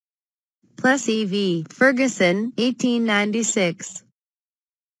Plessy v. Ferguson, 1896.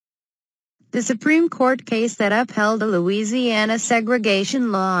 The Supreme Court case that upheld a Louisiana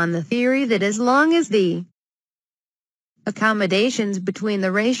segregation law on the theory that as long as the accommodations between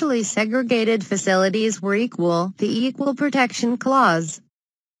the racially segregated facilities were equal, the Equal Protection Clause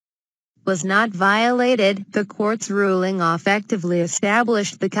was not violated. The court's ruling effectively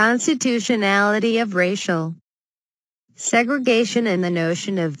established the constitutionality of racial segregation and the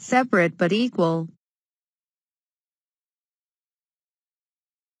notion of separate but equal.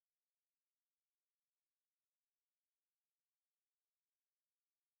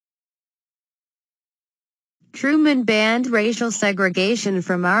 Truman banned racial segregation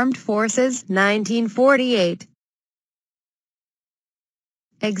from armed forces, 1948.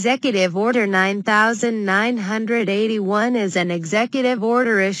 Executive Order 9981 is an executive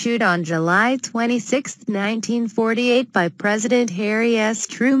order issued on July 26, 1948 by President Harry S.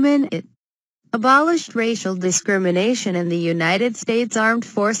 Truman. It abolished racial discrimination in the United States Armed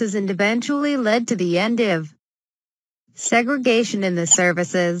Forces and eventually led to the end of segregation in the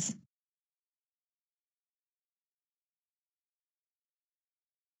services.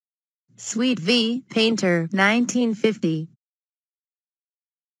 Sweet v. Painter, 1950.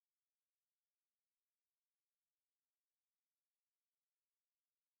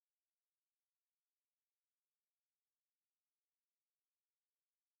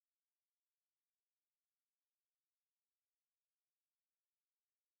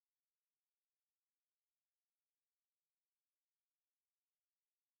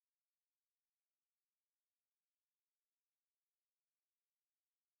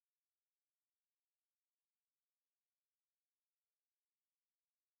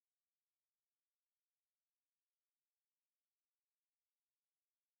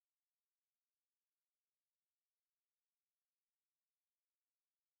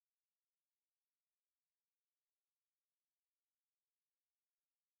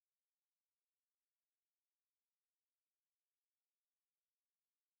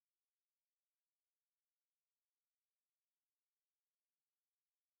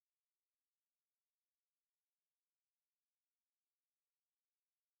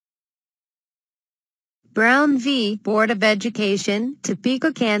 Brown v. Board of Education,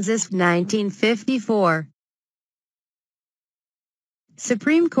 Topeka, Kansas, 1954.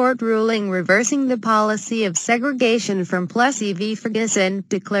 Supreme Court ruling reversing the policy of segregation from Plessy v. Ferguson,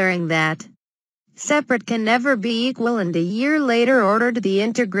 declaring that separate can never be equal, and a year later ordered the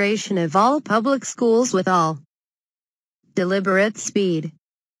integration of all public schools with all deliberate speed.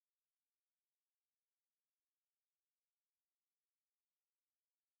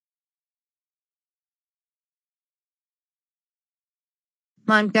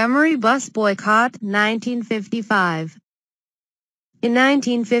 Montgomery bus boycott, 1955. In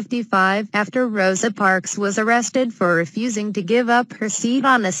 1955, after Rosa Parks was arrested for refusing to give up her seat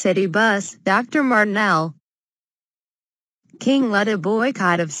on a city bus, Dr. Martin L. King led a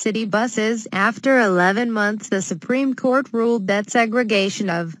boycott of city buses. After 11 months, the Supreme Court ruled that segregation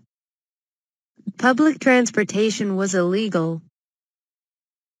of public transportation was illegal.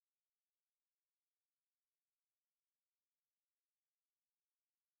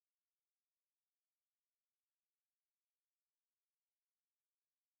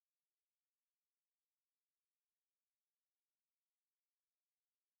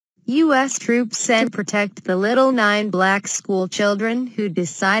 U.S. troops sent to protect the little 9 black school children who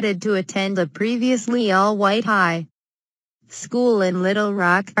decided to attend a previously all-white high school in Little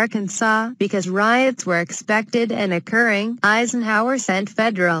Rock, Arkansas, because riots were expected and occurring. Eisenhower sent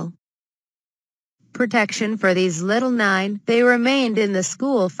federal protection for these little 9. They remained in the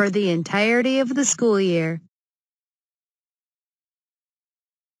school for the entirety of the school year.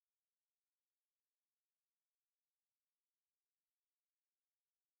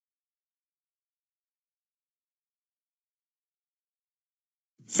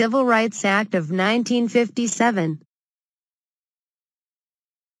 Civil Rights Act of 1957.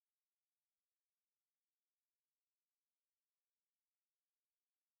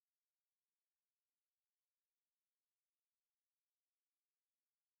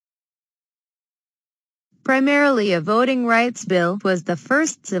 Primarily a voting rights bill, was the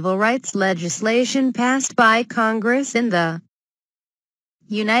first civil rights legislation passed by Congress in the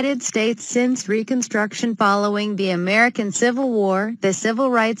United States since Reconstruction following the American Civil War. The Civil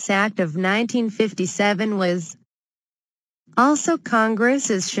Rights Act of 1957 was also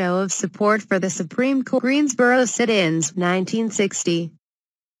Congress's show of support for the Supreme Court. Greensboro sit-ins, 1960.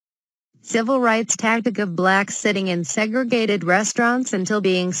 Civil rights tactic of blacks sitting in segregated restaurants until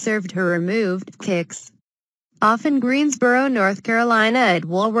being served or removed kicks. off in Greensboro, North Carolina at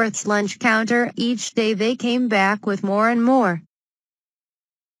Woolworth's lunch counter. Each day they came back with more and more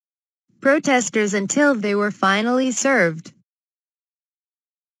protesters until they were finally served.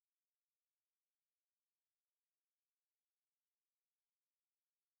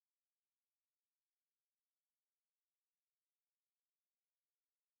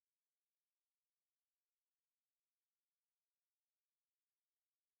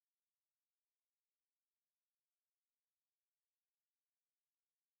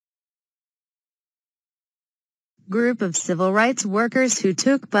 Group of civil rights workers who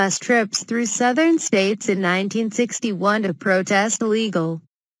took bus trips through southern states in 1961 to protest illegal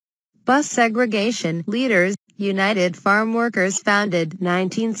bus segregation. Leaders, United Farm Workers, founded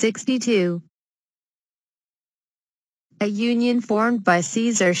 1962. A union formed by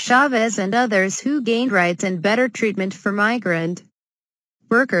Cesar Chavez and others who gained rights and better treatment for migrant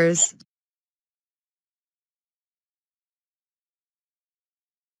workers.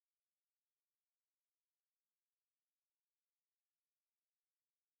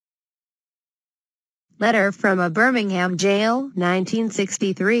 Letter from a Birmingham jail,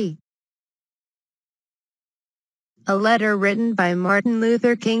 1963. A letter written by Martin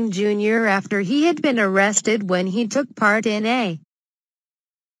Luther King Jr. after he had been arrested when he took part in a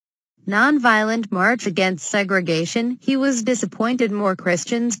nonviolent march against segregation. He was disappointed more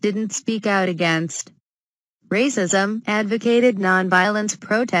Christians didn't speak out against racism, advocated nonviolent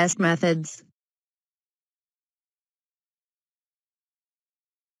protest methods.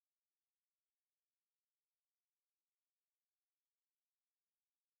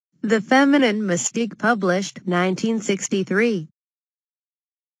 The Feminine Mystique, published 1963.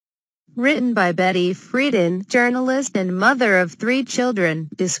 Written by Betty Friedan, journalist and mother of 3 children,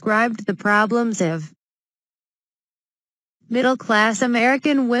 described the problems of middle-class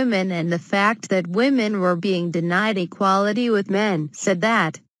American women and the fact that women were being denied equality with men. Said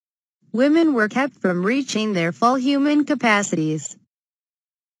that women were kept from reaching their full human capacities.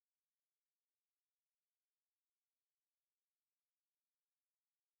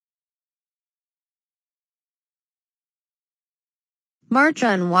 March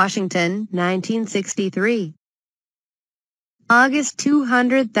on Washington, 1963. August.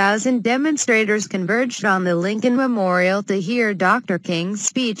 200,000 demonstrators converged on the Lincoln Memorial to hear Dr. King's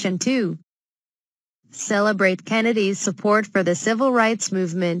speech and to celebrate Kennedy's support for the civil rights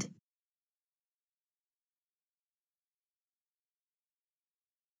movement.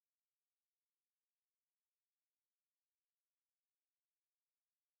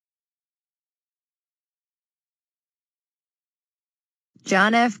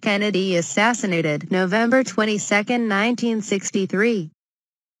 John F. Kennedy assassinated, November 22, 1963.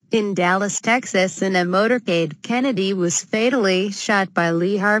 In Dallas, Texas, in a motorcade, Kennedy was fatally shot by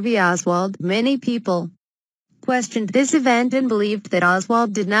Lee Harvey Oswald. Many people questioned this event and believed that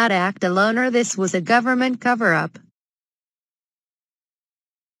Oswald did not act alone or this was a government cover-up.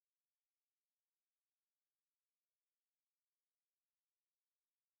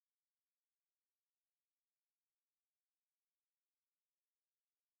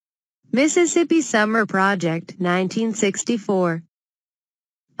 Mississippi Summer Project, 1964.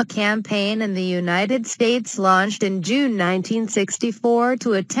 A campaign in the United States launched in June 1964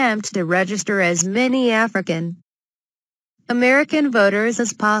 to attempt to register as many African American voters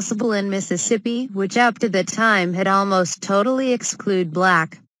as possible in Mississippi, which up to the time had almost totally excluded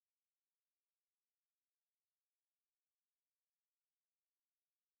black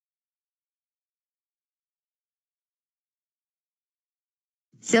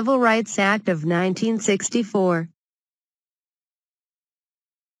Civil Rights Act of 1964.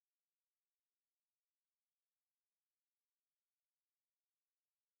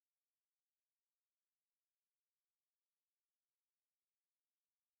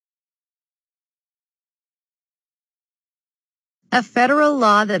 A federal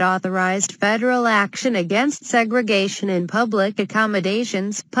law that authorized federal action against segregation in public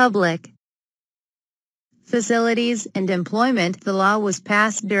accommodations, public facilities, and employment. The law was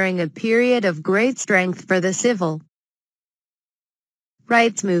passed during a period of great strength for the civil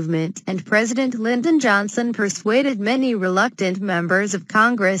rights movement, and President Lyndon Johnson persuaded many reluctant members of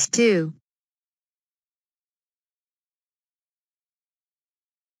Congress to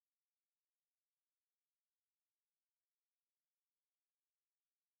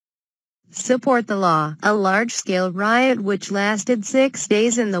support the law. A large-scale riot which lasted 6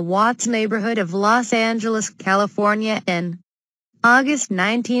 days in the Watts neighborhood of Los Angeles, California in August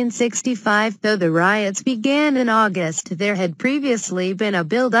 1965. Though the riots began in August, there had previously been a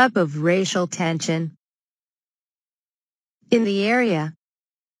buildup of racial tension in the area.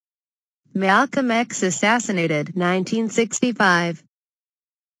 Malcolm X assassinated 1965.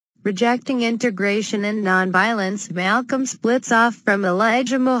 Rejecting integration and nonviolence, Malcolm splits off from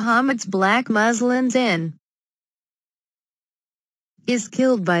Elijah Muhammad's black Muslims and is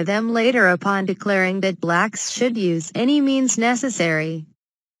killed by them later upon declaring that blacks should use any means necessary.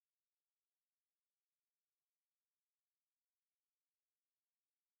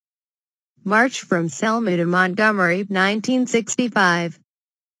 March from Selma to Montgomery, 1965.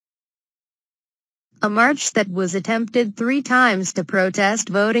 A march that was attempted 3 times to protest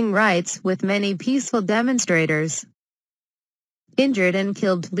voting rights, with many peaceful demonstrators injured and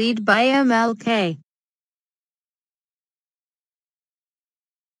killed, led by MLK.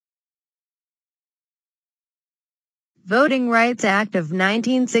 Voting Rights Act of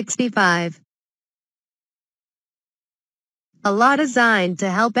 1965. A law designed to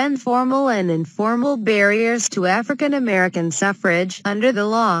help end formal and informal barriers to African American suffrage. Under the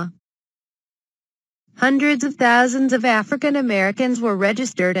law, hundreds of thousands of African Americans were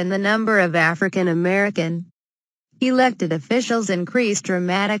registered, and the number of African American elected officials increased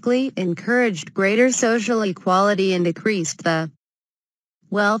dramatically, encouraged greater social equality, and decreased the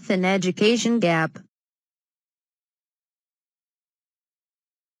wealth and education gap.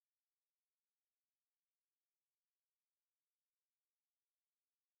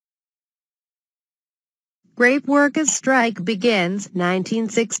 Grape workers' strike begins,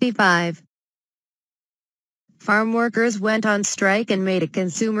 1965. Farm workers went on strike and made a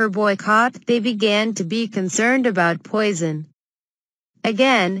consumer boycott. They began to be concerned about poison.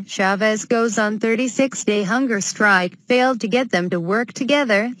 Again, Chavez goes on 36-day hunger strike, failed to get them to work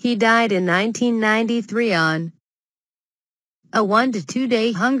together. He died in 1993 on a 1 to 2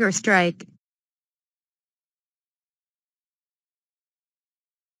 day hunger strike.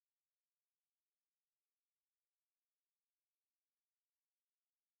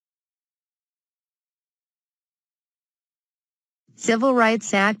 Civil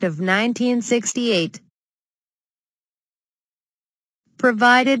Rights Act of 1968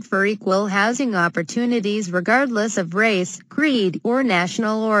 provided for equal housing opportunities regardless of race, creed, or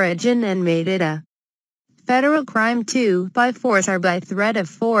national origin, and made it a federal crime to, by force or by threat of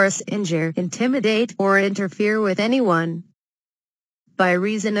force, injure, intimidate, or interfere with anyone by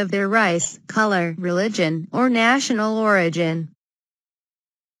reason of their race, color, religion, or national origin.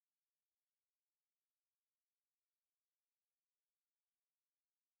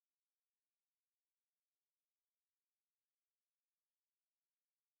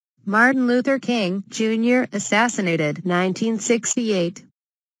 Martin Luther King, Jr. assassinated 1968.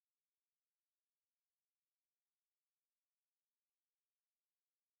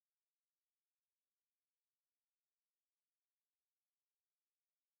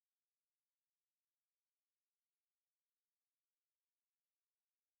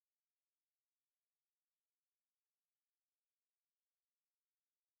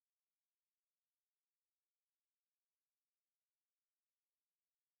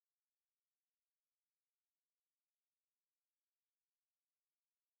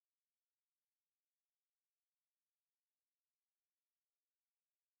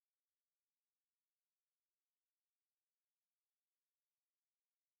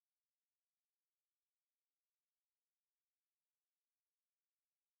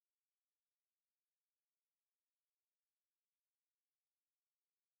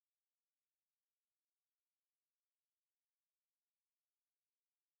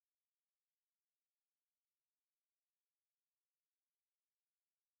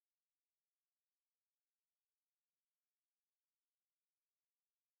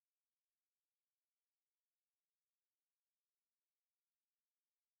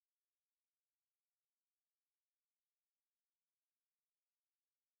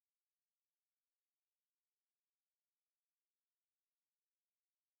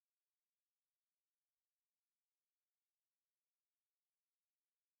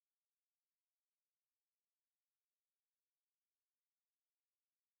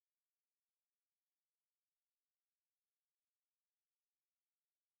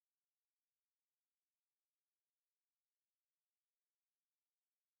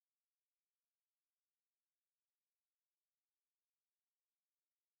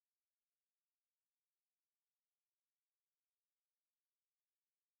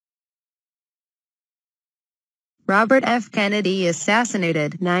 Robert F. Kennedy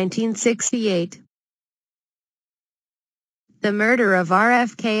assassinated 1968. The murder of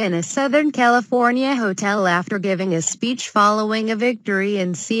RFK in a Southern California hotel after giving a speech following a victory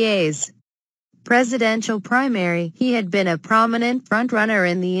in CA's presidential primary. He had been a prominent frontrunner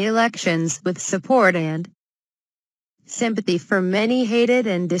in the elections, with support and sympathy for many hated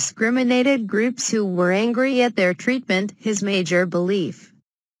and discriminated groups who were angry at their treatment. His major belief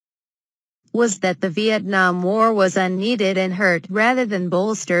was that the Vietnam War was unneeded and hurt rather than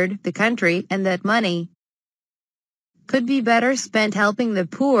bolstered the country, and that money could be better spent helping the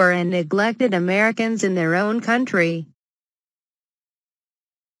poor and neglected Americans in their own country.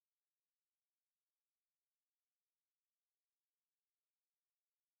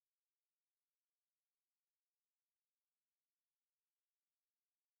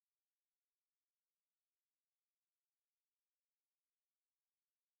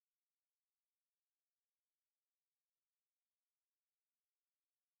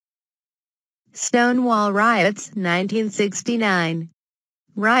 Stonewall Riots, 1969.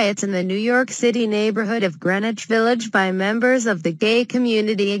 Riots in the New York City neighborhood of Greenwich Village by members of the gay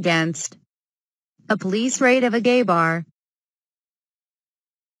community against a police raid of a gay bar.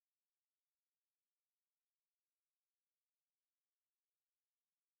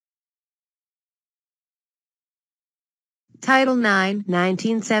 Title IX,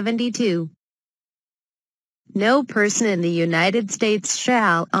 1972. No person in the United States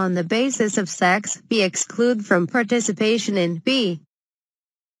shall, on the basis of sex, be excluded from participation in, be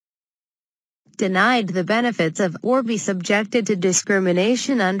denied the benefits of, or be subjected to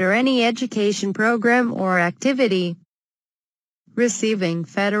discrimination under any education program or activity receiving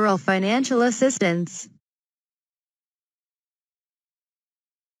federal financial assistance.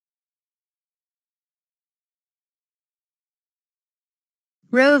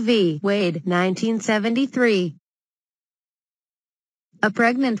 Roe v. Wade, 1973. A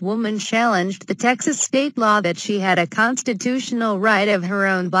pregnant woman challenged the Texas state law that she had a constitutional right of her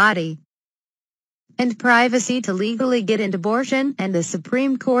own body and privacy to legally get an abortion, and the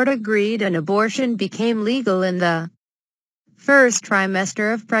Supreme Court agreed an abortion became legal in the first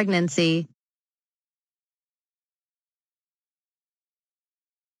trimester of pregnancy.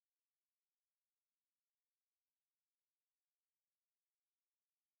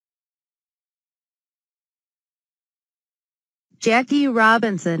 Jackie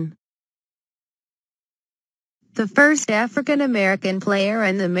Robinson, the first African American player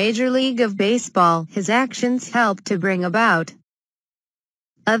in the Major League of Baseball, his actions helped to bring about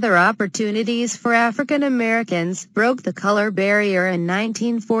other opportunities for African Americans, broke the color barrier in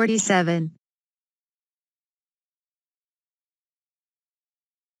 1947.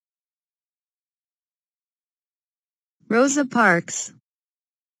 Rosa Parks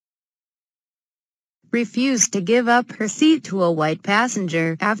refused to give up her seat to a white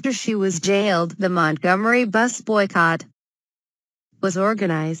passenger after she was jailed. The Montgomery bus boycott was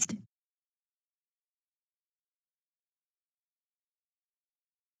organized.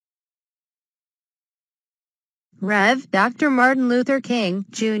 Rev. Dr. Martin Luther King,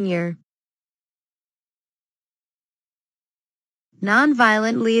 Jr.,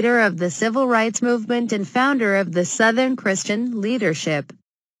 nonviolent leader of the Civil Rights Movement and founder of the Southern Christian Leadership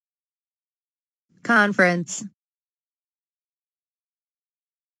Conference.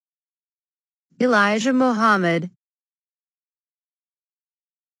 Elijah Muhammad,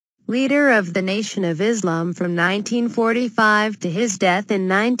 leader of the Nation of Islam from 1945 to his death in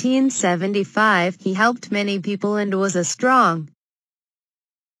 1975, he helped many people and was a strong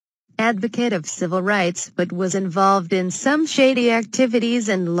advocate of civil rights, but was involved in some shady activities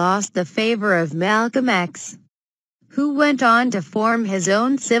and lost the favor of Malcolm X, who went on to form his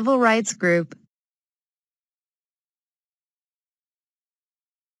own civil rights group.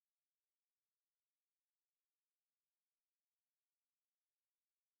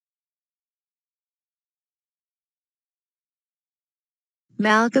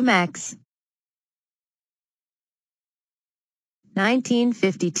 Malcolm X,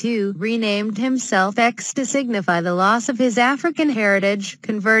 1952, renamed himself X to signify the loss of his African heritage,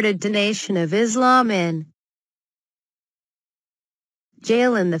 converted to Nation of Islam in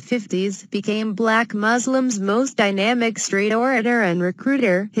jail in the 50s, became Black Muslims' most dynamic street orator and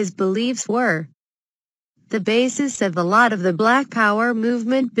recruiter. His beliefs were the basis of a lot of the Black Power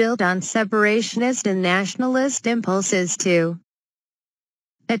movement, built on separationist and nationalist impulses to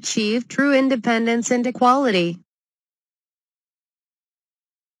achieve true independence and equality.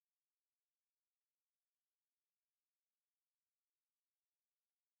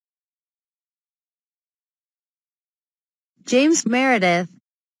 James Meredith.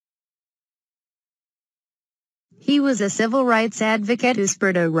 He was a civil rights advocate who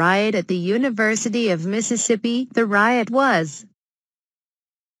spurred a riot at the University of Mississippi. The riot was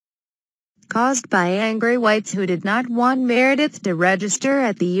caused by angry whites who did not want Meredith to register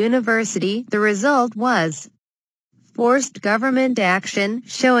at the university. The result was forced government action,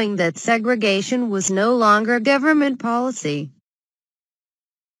 showing that segregation was no longer government policy.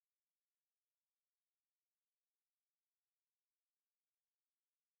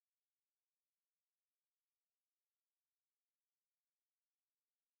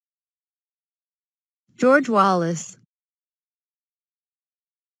 George Wallace,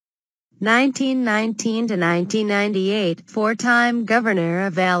 1919 to 1998, four-time governor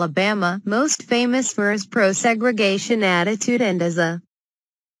of Alabama, most famous for his pro-segregation attitude and as a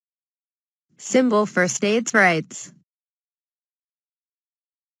symbol for states' rights.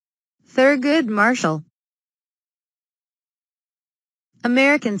 Thurgood Marshall,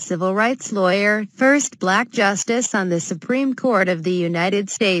 American civil rights lawyer, first black justice on the Supreme Court of the United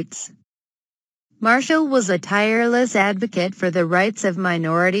States. Marshall was a tireless advocate for the rights of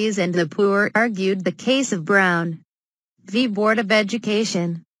minorities and the poor, argued the case of Brown v. Board of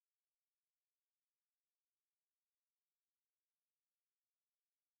Education.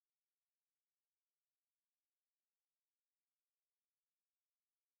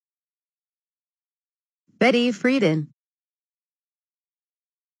 Betty Friedan,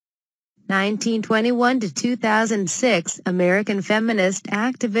 1921 to 2006, American feminist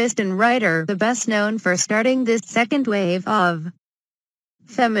activist and writer, the best known for starting this second wave of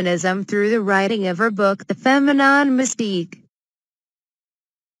feminism through the writing of her book, The Feminine Mystique.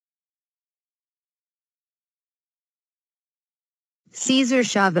 Cesar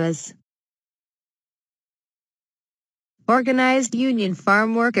Chavez, organized union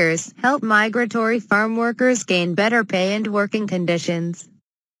farm workers, help migratory farm workers gain better pay and working conditions.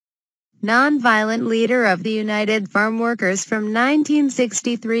 Nonviolent leader of the United Farm Workers from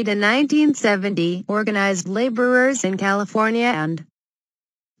 1963 to 1970, organized laborers in California and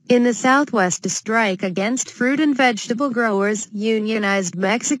in the Southwest to strike against fruit and vegetable growers, unionized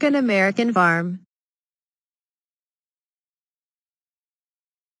Mexican-American farm.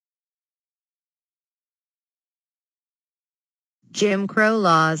 Jim Crow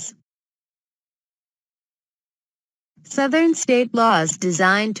laws. Southern state laws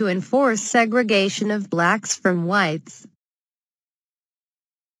designed to enforce segregation of blacks from whites.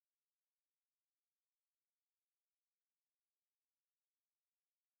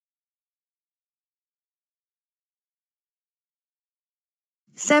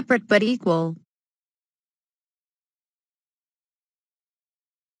 Separate but equal.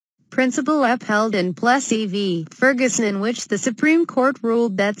 Principle upheld in Plessy v. Ferguson, in which the Supreme Court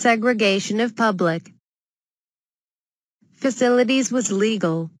ruled that segregation of public facilities was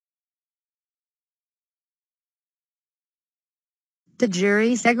legal. De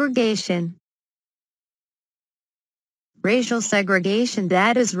jure segregation. Racial segregation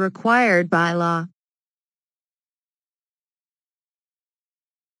that is required by law.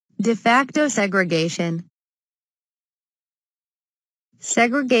 De facto segregation.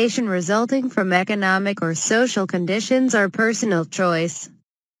 Segregation resulting from economic or social conditions or personal choice.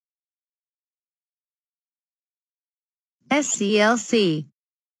 SCLC.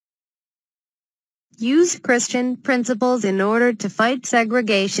 Used Christian principles in order to fight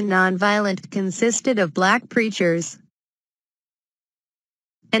segregation. Nonviolent, consisted of black preachers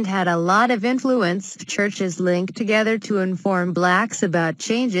and had a lot of influence. Churches linked together to inform blacks about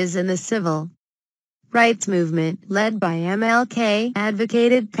changes in the civil rights movement, led by MLK,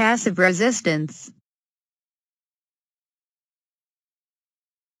 advocated passive resistance.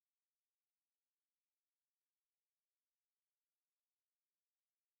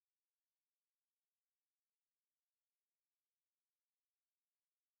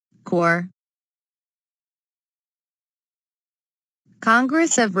 CORE.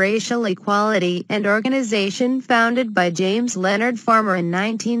 Congress of Racial Equality, an organization founded by James Leonard Farmer in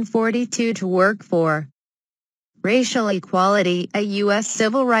 1942 to work for racial equality, a U.S.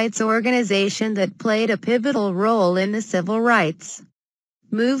 civil rights organization that played a pivotal role in the civil rights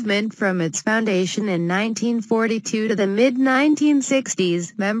movement from its foundation in 1942 to the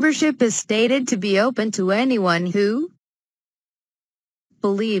mid-1960s. Membership is stated to be open to anyone who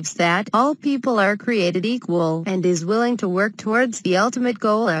believes that all people are created equal and is willing to work towards the ultimate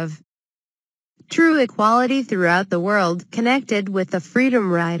goal of true equality throughout the world. Connected with the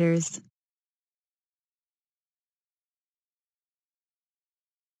Freedom Riders.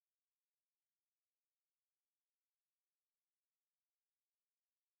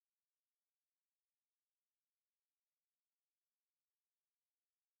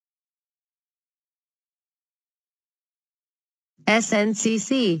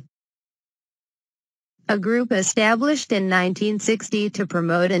 SNCC. A group established in 1960 to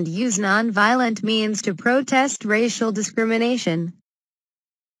promote and use nonviolent means to protest racial discrimination.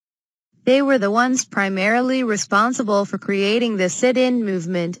 They were the ones primarily responsible for creating the sit-in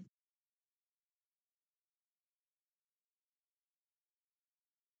movement.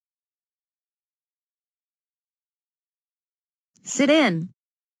 Sit-in.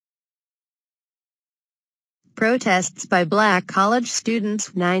 Protests by black college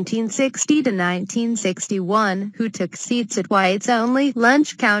students 1960 to 1961 who took seats at whites-only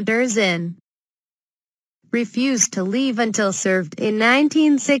lunch counters in refused to leave until served. In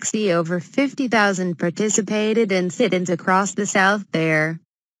 1960, over 50,000 participated in sit-ins across the South. Their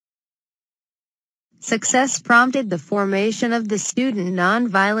success prompted the formation of the Student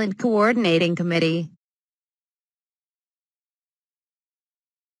Nonviolent Coordinating Committee.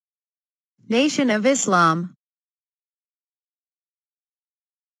 Nation of Islam.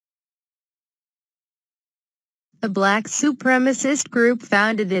 A black supremacist group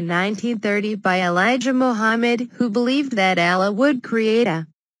founded in 1930 by Elijah Muhammad, who believed that Allah would create a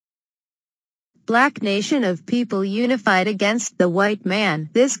black nation of people unified against the white man.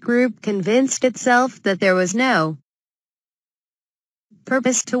 This group convinced itself that there was no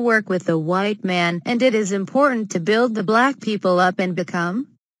purpose to work with the white man, and it is important to build the black people up and become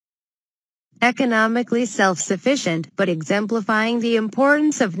economically self-sufficient, but exemplifying the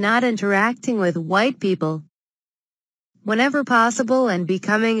importance of not interacting with white people whenever possible and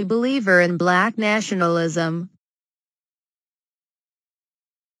becoming a believer in black nationalism.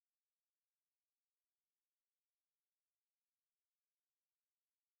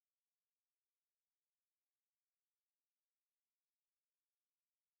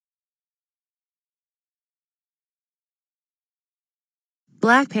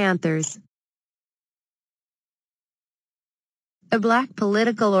 Black Panthers. A black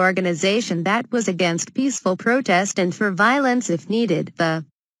political organization that was against peaceful protest and for violence if needed. The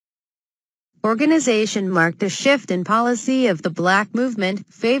organization marked a shift in policy of the black movement,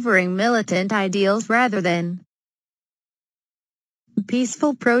 favoring militant ideals rather than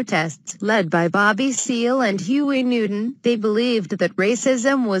peaceful protests. Led by Bobby Seale and Huey Newton, they believed that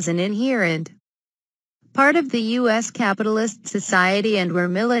racism was an inherent part of the U.S. capitalist society and were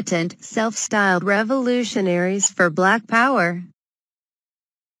militant, self-styled revolutionaries for black power.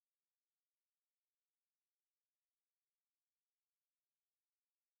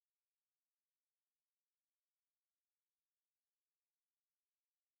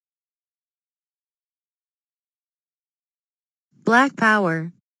 Black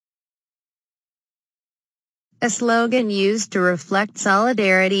Power. A slogan used to reflect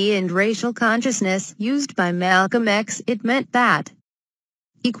solidarity and racial consciousness, used by Malcolm X. It meant that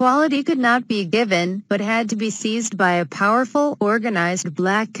equality could not be given, but had to be seized by a powerful, organized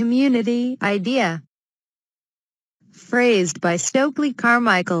black community. Idea. Phrased by Stokely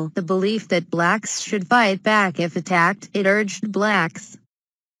Carmichael, the belief that blacks should fight back if attacked. It urged blacks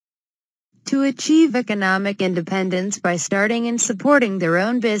to achieve economic independence by starting and supporting their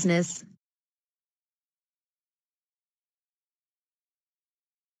own business.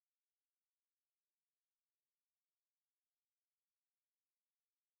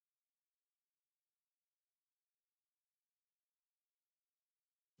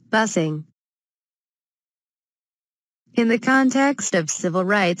 Busing. In the context of civil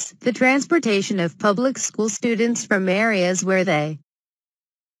rights, the transportation of public school students from areas where they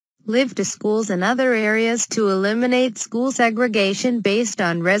live to schools in other areas to eliminate school segregation based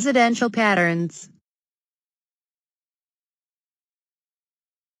on residential patterns.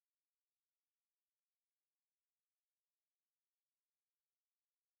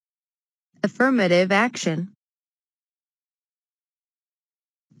 Affirmative action.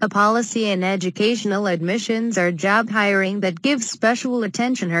 A policy in educational admissions or job hiring that gives special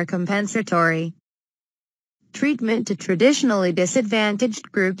attention or compensatory treatment to traditionally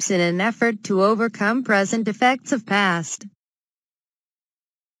disadvantaged groups in an effort to overcome present effects of past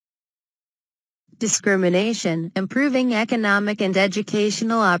discrimination, improving economic and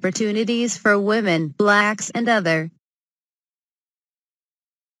educational opportunities for women, blacks, and other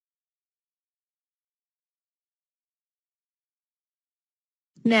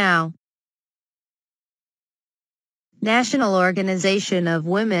now. National Organization of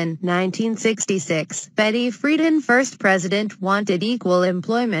Women, 1966. Betty Friedan, first president, wanted equal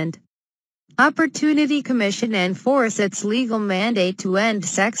employment opportunity commission enforce its legal mandate to end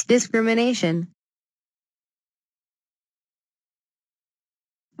sex discrimination.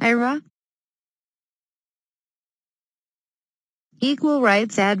 IRA. Equal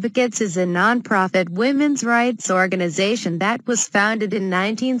Rights Advocates is a non-profit women's rights organization that was founded in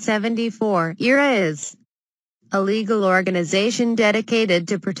 1974. IRA is a legal organization dedicated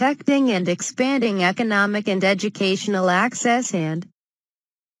to protecting and expanding economic and educational access and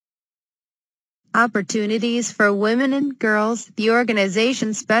Opportunities for Women and Girls. The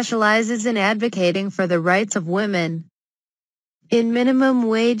organization specializes in advocating for the rights of women in minimum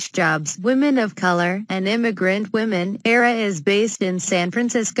wage jobs. Women of Color and Immigrant Women. ERA is based in San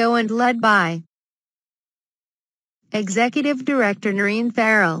Francisco and led by Executive Director Noreen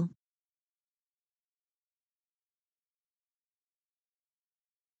Farrell.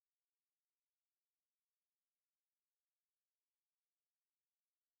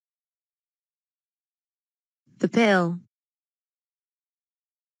 The pill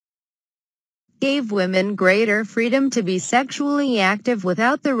gave women greater freedom to be sexually active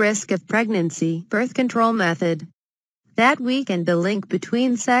without the risk of pregnancy. Birth control method that weakened the link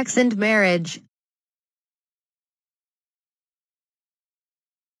between sex and marriage.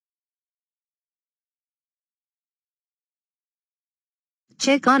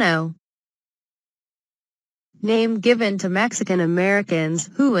 Chicano, name given to Mexican Americans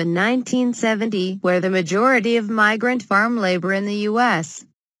who in 1970 were the majority of migrant farm labor in the U.S.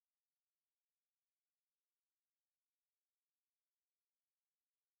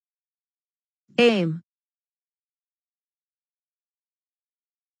 AIM,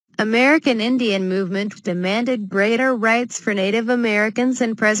 American Indian movement, demanded greater rights for Native Americans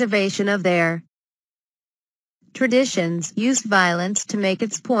and preservation of their traditions, used violence to make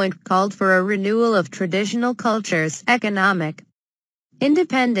its point, called for a renewal of traditional cultures, economic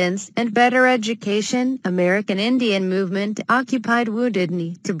independence, and better education. American Indian movement occupied Wounded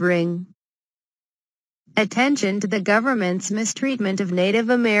Knee to bring attention to the government's mistreatment of Native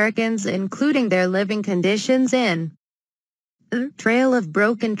Americans, including their living conditions in the Trail of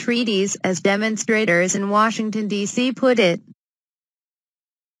Broken Treaties, as demonstrators in Washington, D.C. put it.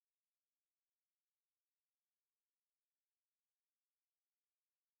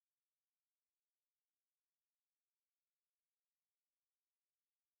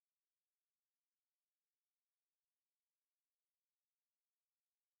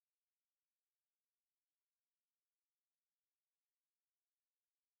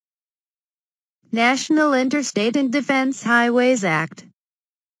 National Interstate and Defense Highways Act,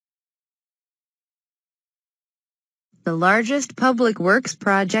 the largest public works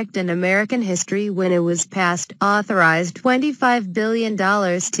project in American history when it was passed, authorized $25 billion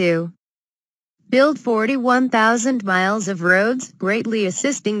to build 41,000 miles of roads, greatly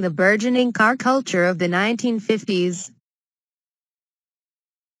assisting the burgeoning car culture of the 1950s.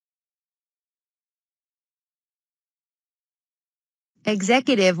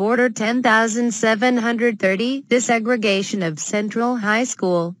 Executive Order 10,730, desegregation of Central High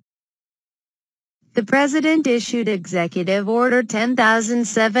School. The President issued Executive Order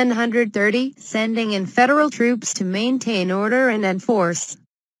 10,730, sending in federal troops to maintain order and enforce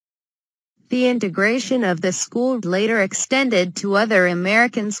the integration of the school, later extended to other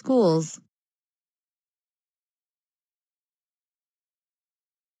American schools.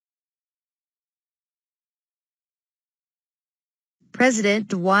 President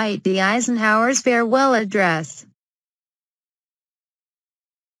Dwight D. Eisenhower's farewell address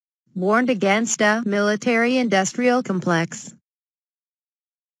warned against a military-industrial complex